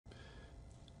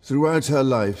Throughout her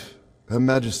life, Her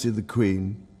Majesty the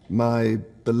Queen, my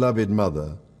beloved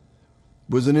mother,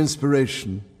 was an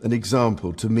inspiration, an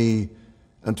example to me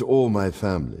and to all my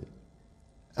family.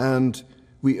 And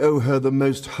we owe her the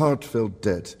most heartfelt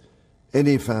debt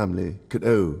any family could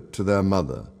owe to their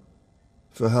mother,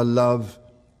 for her love,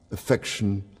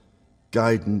 affection,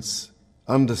 guidance,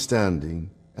 understanding,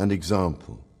 and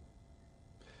example.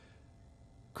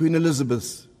 Queen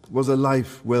Elizabeth was a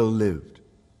life well lived,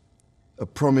 a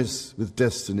promise with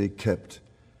destiny kept,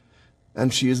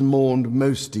 and she is mourned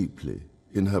most deeply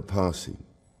in her passing.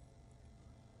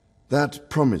 That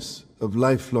promise of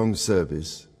lifelong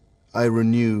service I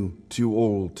renew to you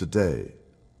all today.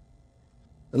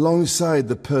 Alongside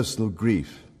the personal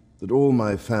grief that all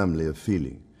my family are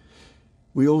feeling,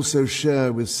 we also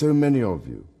share with so many of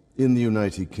you in the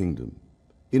United Kingdom,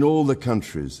 in all the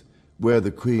countries where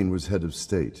the Queen was head of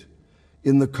state,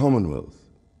 in the Commonwealth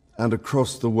and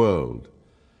across the world,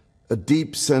 a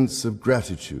deep sense of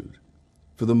gratitude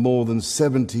for the more than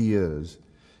 70 years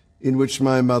in which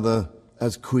my mother,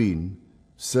 as Queen,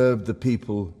 served the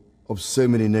people of so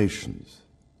many nations.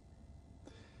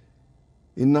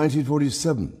 In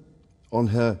 1947, on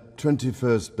her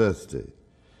 21st birthday,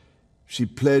 she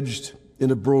pledged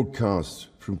in a broadcast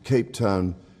from Cape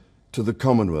Town to the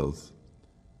Commonwealth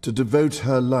to devote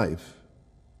her life,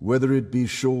 whether it be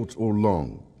short or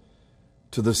long,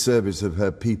 to the service of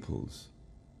her peoples.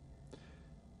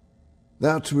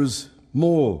 That was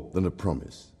more than a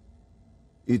promise.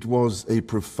 It was a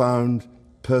profound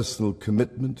personal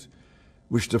commitment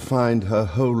which defined her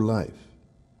whole life.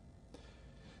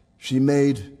 She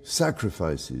made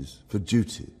sacrifices for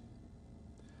duty.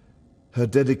 Her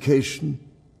dedication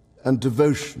and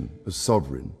devotion as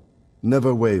sovereign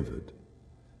never wavered,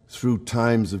 through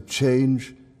times of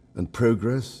change and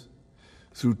progress,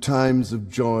 through times of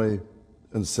joy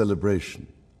and celebration,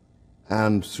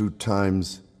 and through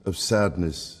times of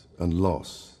sadness and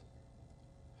loss.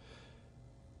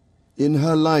 In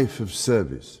her life of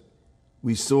service,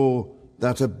 we saw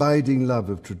that abiding love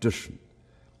of tradition,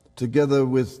 together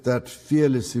with that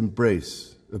fearless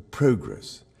embrace of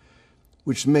progress,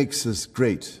 which makes us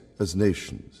great as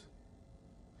nations.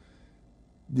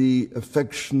 The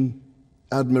affection,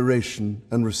 admiration,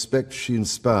 and respect she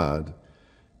inspired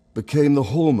became the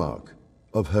hallmark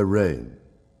of her reign.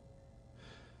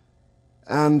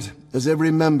 And, as every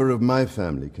member of my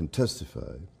family can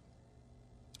testify,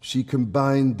 she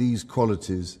combined these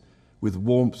qualities with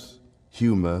warmth,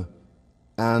 humor,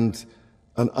 and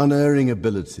an unerring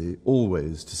ability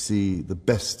always to see the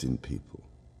best in people.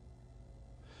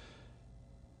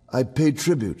 I pay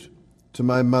tribute to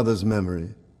my mother's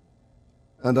memory,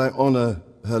 and I honor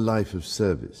her life of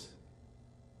service.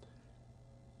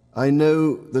 I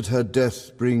know that her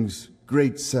death brings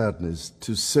great sadness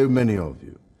to so many of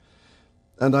you,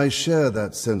 and I share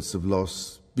that sense of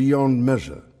loss beyond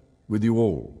measure with you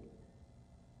all.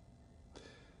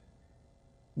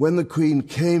 When the Queen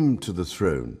came to the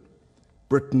throne,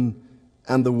 Britain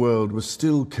and the world were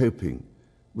still coping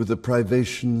with the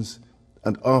privations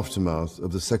and aftermath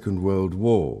of the Second World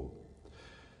War,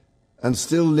 and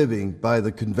still living by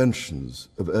the conventions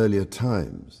of earlier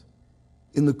times.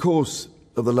 In the course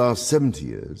of the last 70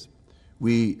 years,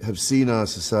 we have seen our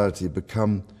society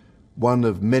become one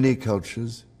of many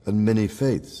cultures and many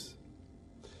faiths.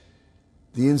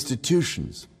 The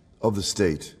institutions of the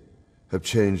state have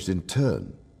changed in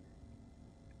turn.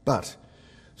 But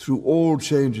through all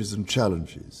changes and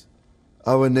challenges,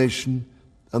 our nation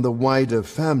and the wider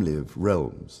family of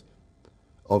realms,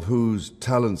 of whose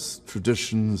talents,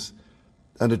 traditions,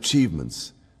 and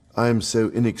achievements I am so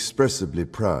inexpressibly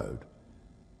proud,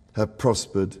 have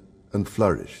prospered and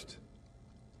flourished.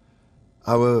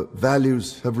 Our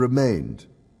values have remained,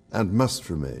 and must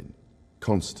remain,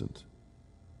 constant.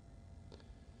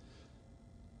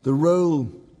 The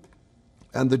role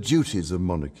and the duties of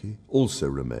monarchy also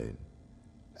remain,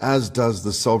 as does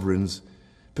the sovereign's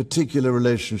particular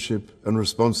relationship and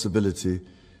responsibility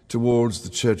towards the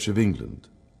Church of England,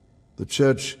 the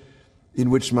church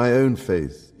in which my own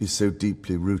faith is so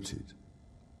deeply rooted.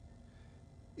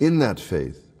 In that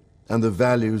faith and the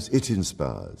values it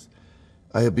inspires,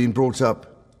 I have been brought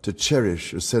up to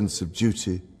cherish a sense of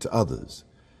duty to others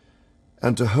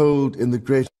and to hold in the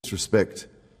greatest respect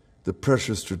the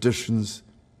precious traditions,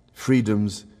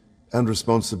 freedoms, and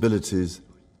responsibilities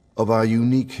of our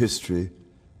unique history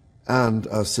and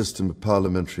our system of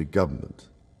parliamentary government.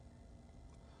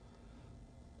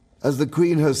 As the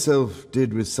Queen herself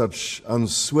did with such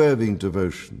unswerving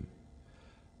devotion,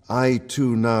 I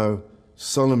too now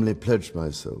solemnly pledge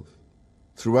myself,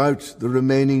 throughout the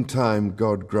remaining time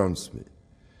God grants me,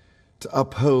 to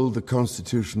uphold the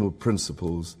constitutional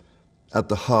principles at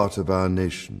the heart of our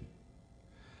nation.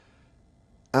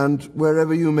 And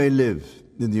wherever you may live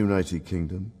in the United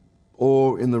Kingdom,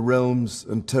 or in the realms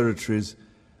and territories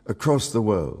across the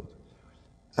world,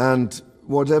 and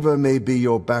whatever may be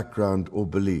your background or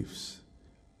beliefs,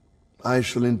 I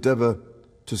shall endeavour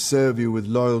to serve you with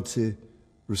loyalty,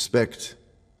 respect,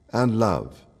 and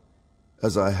love,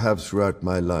 as I have throughout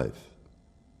my life.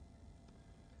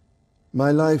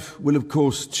 My life will, of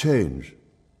course, change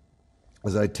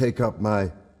as I take up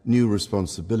my new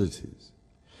responsibilities.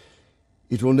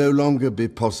 It will no longer be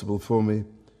possible for me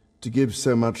to give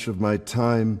so much of my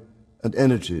time and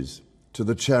energies to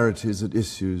the charities and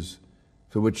issues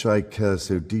for which I care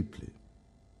so deeply.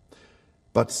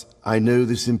 But I know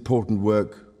this important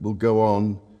work will go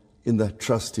on in the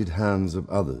trusted hands of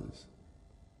others.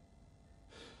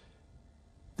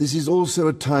 This is also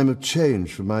a time of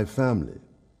change for my family.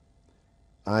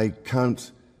 I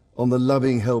count on the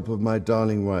loving help of my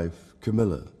darling wife,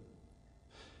 Camilla.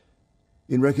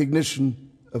 In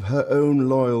recognition of her own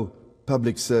loyal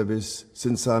public service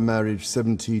since our marriage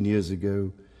 17 years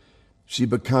ago, she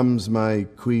becomes my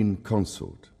Queen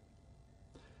Consort.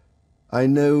 I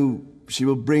know she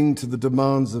will bring to the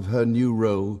demands of her new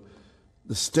role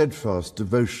the steadfast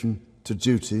devotion to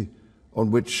duty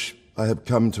on which I have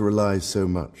come to rely so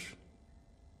much.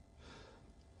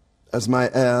 As my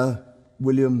heir,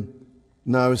 William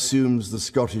now assumes the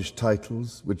Scottish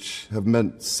titles which have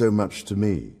meant so much to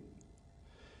me.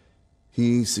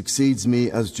 He succeeds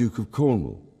me as Duke of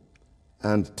Cornwall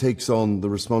and takes on the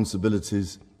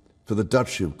responsibilities for the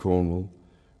Duchy of Cornwall,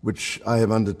 which I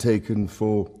have undertaken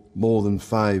for more than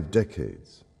 5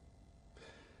 decades.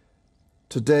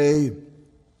 Today,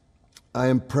 I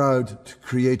am proud to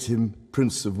create him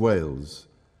Prince of Wales,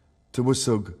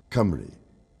 Tywysog Cymru,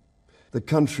 the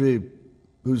country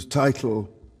whose title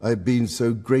I have been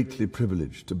so greatly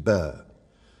privileged to bear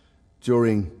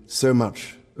during so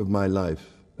much of my life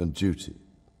and duty.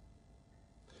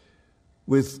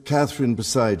 With Catherine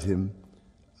beside him,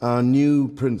 our new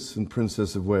Prince and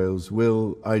Princess of Wales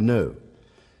will, I know,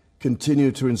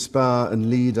 continue to inspire and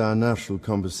lead our national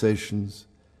conversations,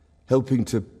 helping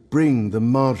to bring the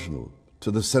marginal to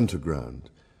the centre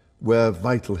ground, where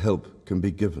vital help can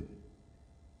be given.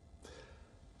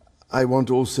 I want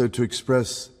also to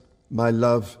express my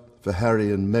love for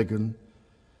Harry and Meghan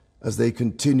as they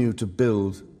continue to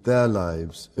build their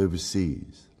lives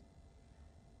overseas.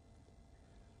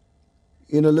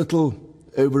 In a little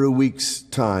over a week's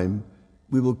time,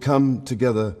 we will come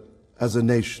together as a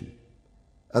nation,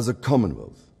 as a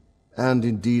Commonwealth, and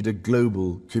indeed a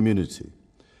global community,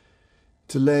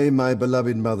 to lay my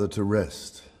beloved mother to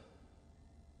rest.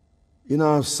 In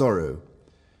our sorrow,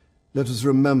 let us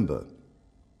remember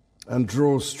and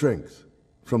draw strength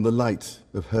from the light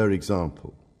of her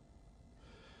example.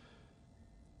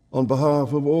 On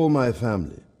behalf of all my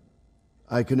family,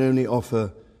 I can only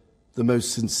offer the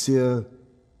most sincere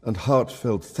and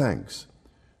heartfelt thanks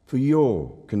for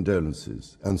your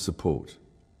condolences and support.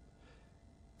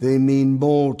 They mean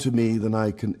more to me than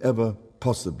I can ever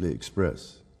possibly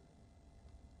express.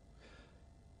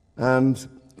 And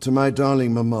to my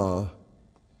darling Mama,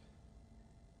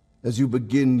 as you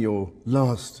begin your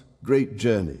last great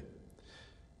journey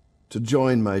to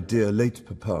join my dear late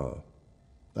Papa,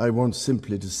 I want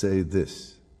simply to say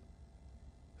this: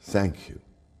 thank you.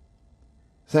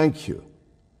 Thank you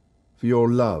for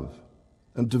your love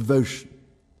and devotion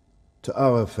to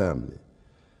our family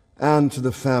and to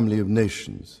the family of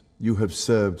nations you have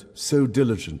served so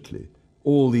diligently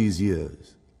all these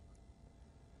years.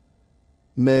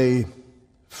 May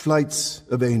flights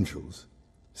of angels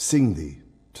sing thee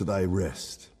to thy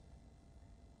rest.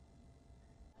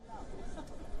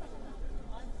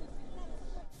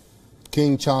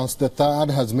 King Charles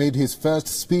III has made his first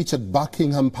speech at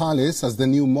Buckingham Palace as the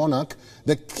new monarch.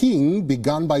 The king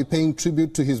began by paying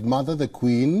tribute to his mother, the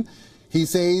Queen. He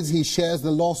says he shares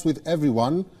the loss with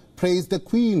everyone, praised the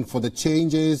Queen for the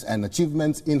changes and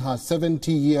achievements in her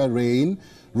 70-year reign.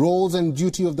 Roles and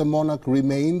duty of the monarch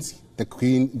remains, the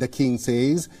king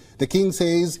says. The king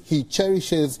says he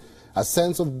cherishes a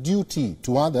sense of duty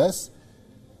to others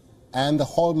and the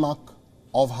hallmark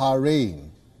of her reign.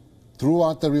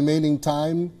 Throughout the remaining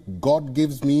time God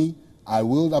gives me, I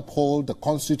will uphold the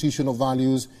constitutional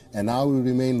values and I will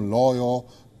remain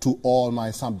loyal to all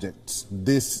my subjects.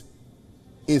 This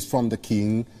is from the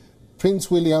King.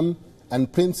 Prince William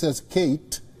and Princess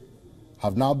Kate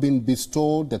have now been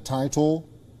bestowed the title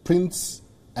Prince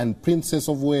and Princess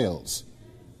of Wales.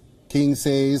 King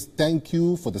says thank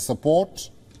you for the support,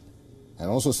 and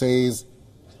also says,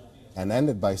 and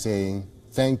ended by saying,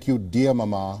 thank you, dear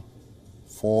Mama,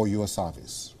 for your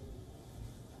service.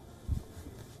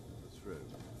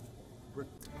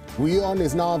 WION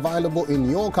is now available in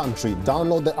your country.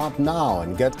 Download the app now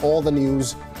and get all the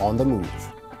news on the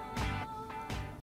move.